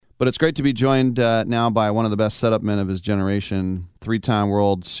But it's great to be joined now by one of the best setup men of his generation, 3-time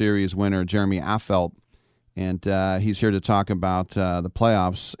World Series winner Jeremy Affeldt. And he's here to talk about the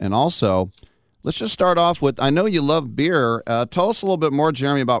playoffs. And also, let's just start off with, I know you love beer. Tell us a little bit more,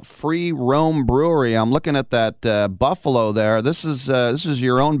 Jeremy, about Free Roam Brewery. I'm looking at that Buffalo there. This is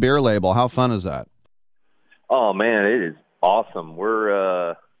your own beer label. How fun is that? Oh, man, it is awesome.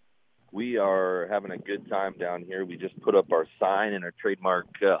 We are having a good time down here. We just put up our sign and our trademark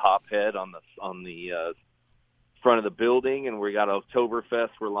hop head on the front of the building, and we got Oktoberfest.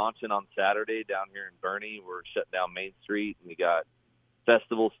 We're launching on Saturday down here in Bernie. We're shutting down Main Street, and we got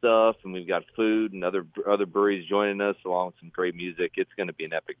festival stuff, and we've got food and other breweries joining us along with some great music. It's going to be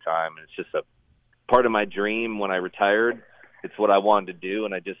an epic time, and it's just a part of my dream when I retired. It's what I wanted to do,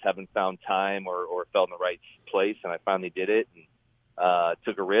 and I just haven't found time or felt in the right place, and I finally did it and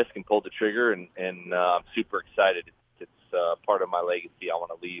took a risk and pulled the trigger, and I'm super excited. It's part of my legacy I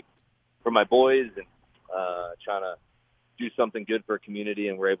want to leave for my boys, and trying to do something good for a community,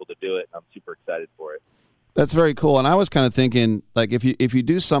 and we're able to do it. I'm super excited for it. That's very cool. And I was kind of thinking, like, if you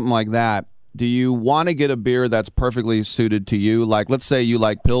do something like that, do you want to get a beer that's perfectly suited to you? Like, let's say you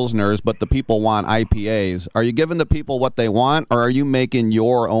like Pilsners, but the people want IPAs. Are you giving the people what they want, or are you making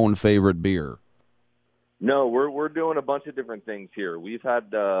your own favorite beer? No, we're doing a bunch of different things here. We've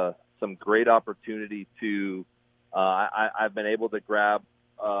had some great opportunity to I've been able to grab,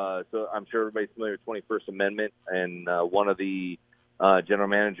 so I'm sure everybody's familiar with 21st Amendment, and one of the general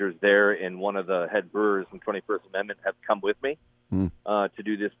managers there and one of the head brewers from 21st Amendment have come with me to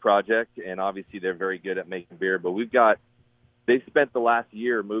do this project, and obviously they're very good at making beer. But they spent the last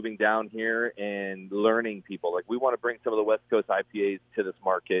year moving down here and learning people. Like, we want to bring some of the West Coast IPAs to this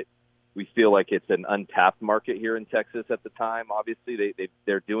market. We feel like it's an untapped market here in Texas at the time. Obviously,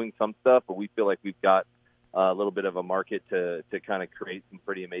 they're doing some stuff, but we feel like we've got a little bit of a market to kind of create some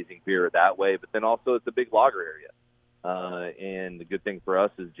pretty amazing beer that way. But then also it's a big lager area. And the good thing for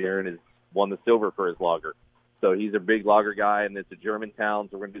us is Jaron has won the silver for his lager. So he's a big lager guy, and it's a Germantown,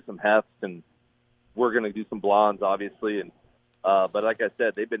 so we're going to do some hefts, and we're going to do some blondes, obviously. And but like I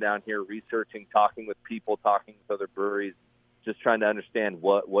said, they've been down here researching, talking with people, talking with other breweries, just trying to understand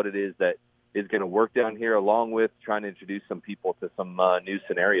what it is that is going to work down here, along with trying to introduce some people to some new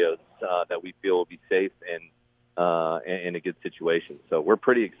scenarios that we feel will be safe and in a good situation. So we're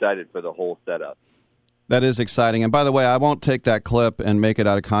pretty excited for the whole setup. That is exciting. And by the way, I won't take that clip and make it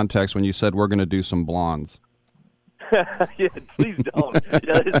out of context when you said we're going to do some blondes. Yeah, please don't.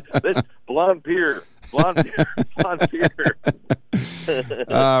 That's blonde beer. Blonde beer.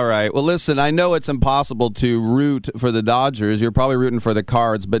 All right. Well, listen, I know it's impossible to root for the Dodgers. You're probably rooting for the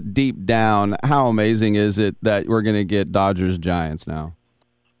Cards, but deep down, how amazing is it that we're going to get Dodgers-Giants now?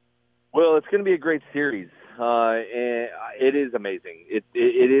 Well, it's going to be a great series. And it is amazing. It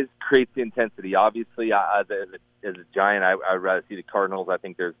creates the intensity. Obviously, as a Giant, I'd rather see the Cardinals. I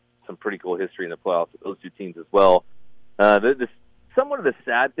think there's some pretty cool history in the playoffs with those two teams as well. Somewhat of the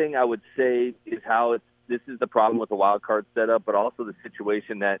sad thing I would say is how this is the problem with the wild card setup, but also the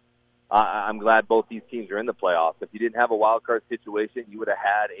situation that I'm glad both these teams are in the playoffs. If you didn't have a wild card situation, you would have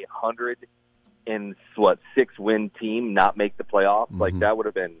had 106 win team not make the playoffs. Mm-hmm. Like, that would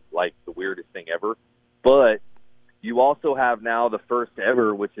have been like the weirdest thing ever. But you also have now the first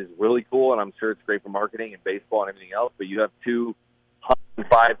ever, which is really cool, and I'm sure it's great for marketing and baseball and everything else, but you have two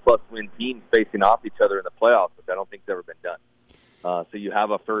 105-plus win teams facing off each other in the playoffs, which I don't think has ever been done. So you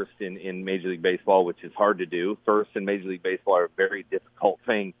have a first in Major League Baseball, which is hard to do. First in Major League Baseball are a very difficult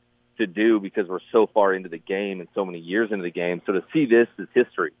thing to do because we're so far into the game and so many years into the game. So to see this is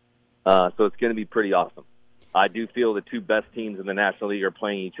history. So it's going to be pretty awesome. I do feel the two best teams in the National League are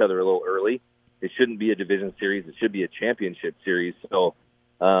playing each other a little early. It shouldn't be a division series. It should be a championship series. So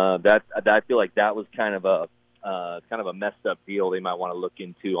I feel like that was kind of a messed up deal they might want to look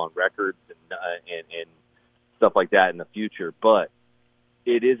into on records and stuff like that in the future. But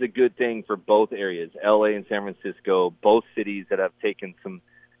it is a good thing for both areas, LA and San Francisco, both cities that have taken some,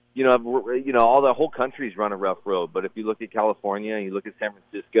 all the whole country's run a rough road. But if you look at California and you look at San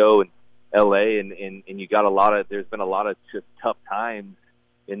Francisco and LA and you got there's been a lot of just tough times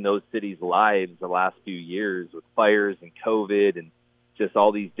in those cities' lives the last few years with fires and COVID and just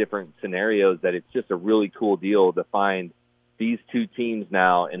all these different scenarios, that it's just a really cool deal to find these two teams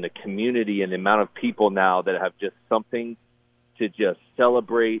now in the community and the amount of people now that have just something to just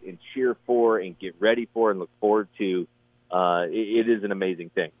celebrate and cheer for and get ready for and look forward to. It is an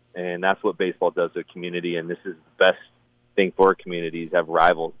amazing thing. And that's what baseball does to a community. And this is the best thing for communities, have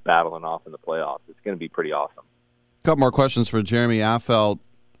rivals battling off in the playoffs. It's going to be pretty awesome. A couple more questions for Jeremy Affeldt.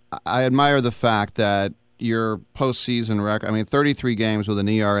 I admire the fact that your postseason record, I mean, 33 games with an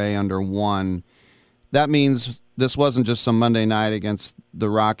ERA under 1. That means this wasn't just some Monday night against the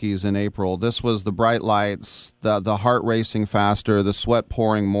Rockies in April. This was the bright lights, the heart racing faster, the sweat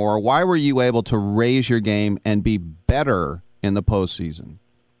pouring more. Why were you able to raise your game and be better in the postseason?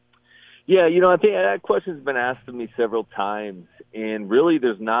 Yeah, I think that question's been asked of me several times, and really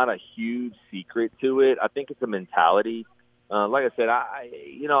there's not a huge secret to it. I think it's a mentality. Like I said,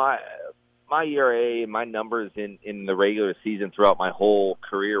 my ERA and my numbers in the regular season throughout my whole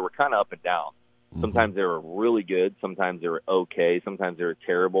career were kind of up and down. Sometimes they were really good. Sometimes they were okay. Sometimes they were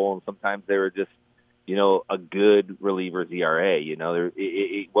terrible. And sometimes they were just, a good reliever's ERA.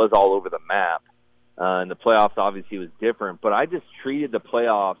 It was all over the map. And the playoffs obviously was different. But I just treated the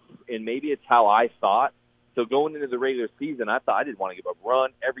playoffs, and maybe it's how I thought. So going into the regular season, I thought I didn't want to give up a run.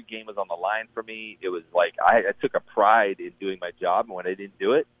 Every game was on the line for me. It was like I took a pride in doing my job. And when I didn't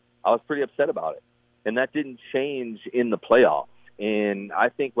do it, I was pretty upset about it. And that didn't change in the playoffs. And I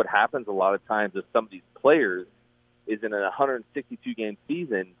think what happens a lot of times with some of these players is in a 162-game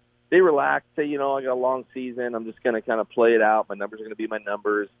season, they relax, say, I got a long season. I'm just going to kind of play it out. My numbers are going to be my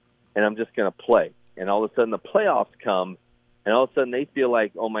numbers, and I'm just going to play. And all of a sudden the playoffs come, and all of a sudden they feel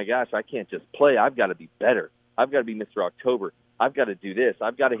like, oh, my gosh, I can't just play. I've got to be better. I've got to be Mr. October. I've got to do this.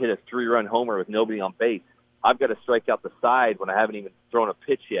 I've got to hit a 3-run homer with nobody on base. I've got to strike out the side when I haven't even thrown a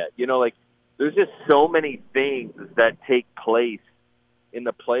pitch yet. There's just so many things that take place in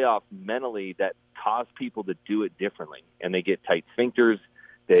the playoffs mentally that cause people to do it differently, and they get tight sphincters.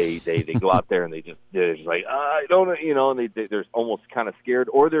 They go out there and they're just like, I don't, and they're almost kind of scared,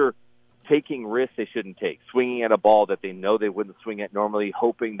 or they're taking risks they shouldn't take, swinging at a ball that they know they wouldn't swing at normally,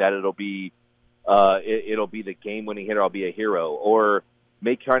 hoping that it'll be the game-winning hitter, I'll be a hero, or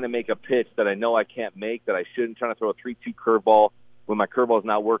trying to make a pitch that I know I can't make, that I shouldn't, trying to throw a 3-2 curveball when my curveball is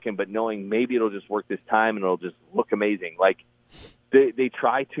not working, but knowing maybe it'll just work this time and it'll just look amazing. Like, they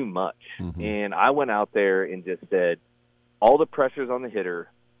try too much. And I went out there and just said, all the pressure's on the hitter.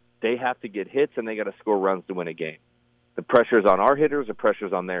 They have to get hits, and they got to score runs to win a game. The pressure's on our hitters, the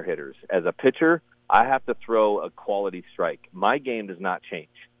pressure's on their hitters. As a pitcher, I have to throw a quality strike. My game does not change.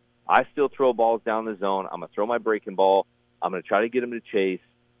 I still throw balls down the zone. I'm going to throw my breaking ball. I'm going to try to get him to chase.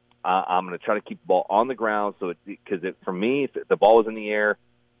 I'm going to try to keep the ball on the ground, because for me, if the ball is in the air,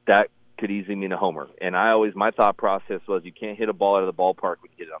 that could easily mean a homer. And my thought process was, you can't hit a ball out of the ballpark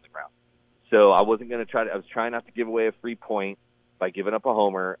when you hit it on the ground. So I wasn't going to I was trying not to give away a free point by giving up a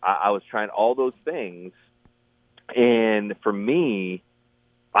homer. I was trying all those things. And for me,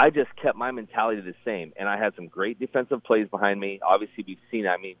 I just kept my mentality the same. And I had some great defensive plays behind me. Obviously, we've seen,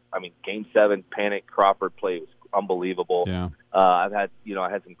 I mean, Game 7, Panic Crawford play was unbelievable. Yeah. I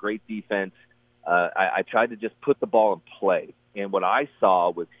had some great defense. I tried to just put the ball in play. And what I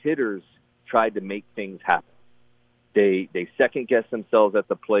saw was hitters tried to make things happen. They second-guessed themselves at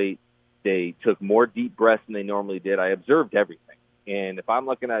the plate. They took more deep breaths than they normally did. I observed everything. And if I'm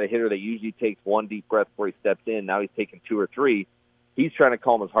looking at a hitter that usually takes one deep breath before he steps in, now he's taking 2 or 3, he's trying to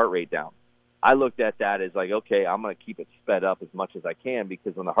calm his heart rate down. I looked at that as like, okay, I'm going to keep it sped up as much as I can,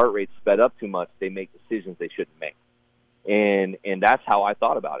 because when the heart rate's sped up too much, they make decisions they shouldn't make. And that's how I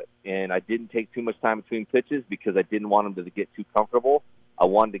thought about it. And I didn't take too much time between pitches because I didn't want them to get too comfortable. I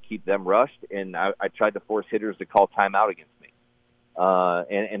wanted to keep them rushed, and I tried to force hitters to call timeout against me.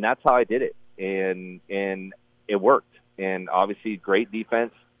 And that's how I did it. And it worked. And obviously great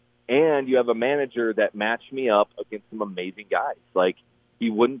defense. And you have a manager that matched me up against some amazing guys. Like, he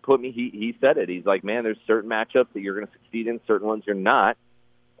wouldn't put me, he said it. He's like, man, there's certain matchups that you're going to succeed in, certain ones you're not.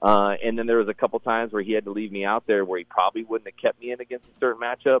 And then there was a couple times where he had to leave me out there where he probably wouldn't have kept me in against a certain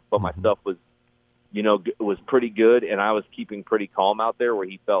matchup, but my stuff was, was pretty good, and I was keeping pretty calm out there where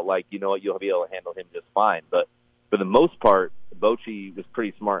he felt like, you'll be able to handle him just fine. But for the most part, Bochy was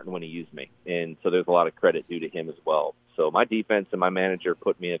pretty smart when he used me, and so there's a lot of credit due to him as well. So my defense and my manager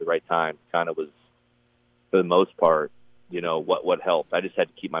put me at the right time kind of was, for the most part, what helped. I just had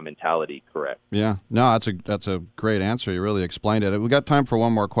to keep my mentality correct. Yeah. No, that's a great answer. You really explained it. We got time for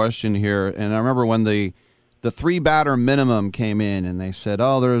one more question here. And I remember when the 3-batter minimum came in and they said,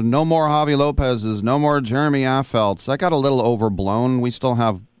 oh, there's no more Javi Lopez's, no more Jeremy Affeldts. That got a little overblown. We still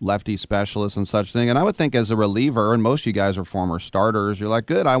have lefty specialists and such thing. And I would think as a reliever, and most of you guys are former starters, you're like,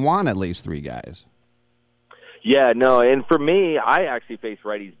 good, I want at least 3 guys. Yeah, no, and for me, I actually face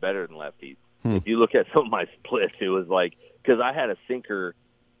righties better than lefties. If you look at some of my splits, it was like, because I had a sinker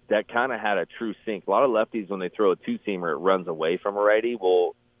that kind of had a true sink. A lot of lefties, when they throw a 2-seamer, it runs away from a righty.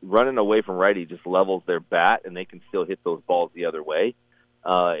 Well, running away from righty just levels their bat, and they can still hit those balls the other way.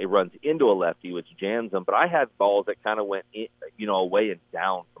 it runs into a lefty, which jams them. But I had balls that kind of went in, away and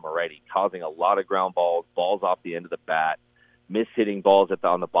down from a righty, causing a lot of ground balls off the end of the bat, miss-hitting balls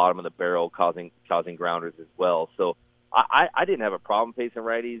on the bottom of the barrel, causing grounders as well. So I didn't have a problem facing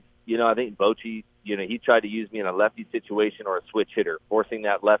righties. I think Bochy, he tried to use me in a lefty situation or a switch hitter, forcing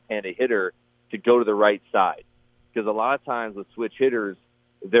that left-handed hitter to go to the right side. Because a lot of times with switch hitters,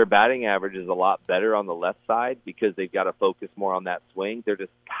 their batting average is a lot better on the left side because they've got to focus more on that swing. Their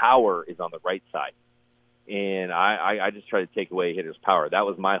just power is on the right side. And I just try to take away hitters' power. That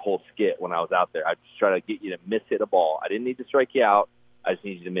was my whole skit when I was out there. I just try to get you to miss-hit a ball. I didn't need to strike you out. I just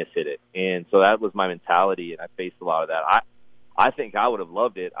need you to miss-hit it. And so that was my mentality, and I faced a lot of that. I think I would have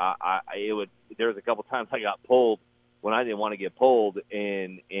loved it. There was a couple times I got pulled when I didn't want to get pulled,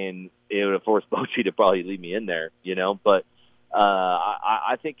 and it would have forced Bochy to probably leave me in there, But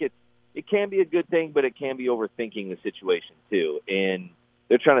I think it can be a good thing, but it can be overthinking the situation too. And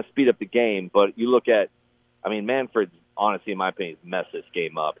they're trying to speed up the game, but you look at, Manfred's honestly, in my opinion, messed this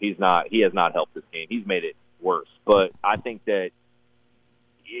game up. He has not helped this game. He's made it worse. But I think that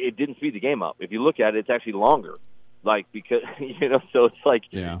it didn't speed the game up. If you look at it, it's actually longer. Because so it's like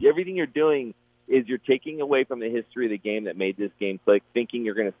everything you're doing is you're taking away from the history of the game that made this game click, thinking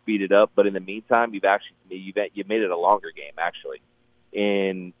you're going to speed it up, but in the meantime, you've made it a longer game actually,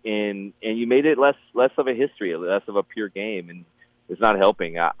 and you made it less of a history, less of a pure game, and it's not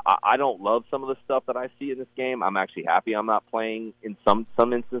helping. I don't love some of the stuff that I see in this game. I'm actually happy I'm not playing in some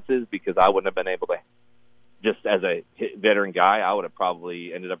instances because I wouldn't have been able to. Just as a veteran guy, I would have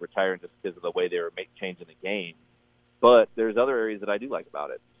probably ended up retiring just because of the way they were changing the game. But there's other areas that I do like about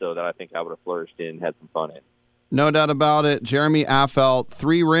it, so that I think I would have flourished in, had some fun in. No doubt about it. Jeremy Affeldt,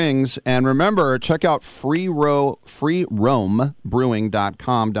 3 rings. And remember, check out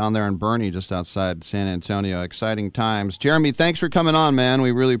freeroambrewing.com down there in Bernie, just outside San Antonio. Exciting times. Jeremy, thanks for coming on, man.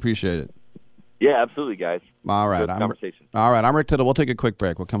 We really appreciate it. Yeah, absolutely, guys. All right. Good conversation. All right. I'm Rick Tittle. We'll take a quick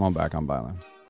break. We'll come on back on Byline.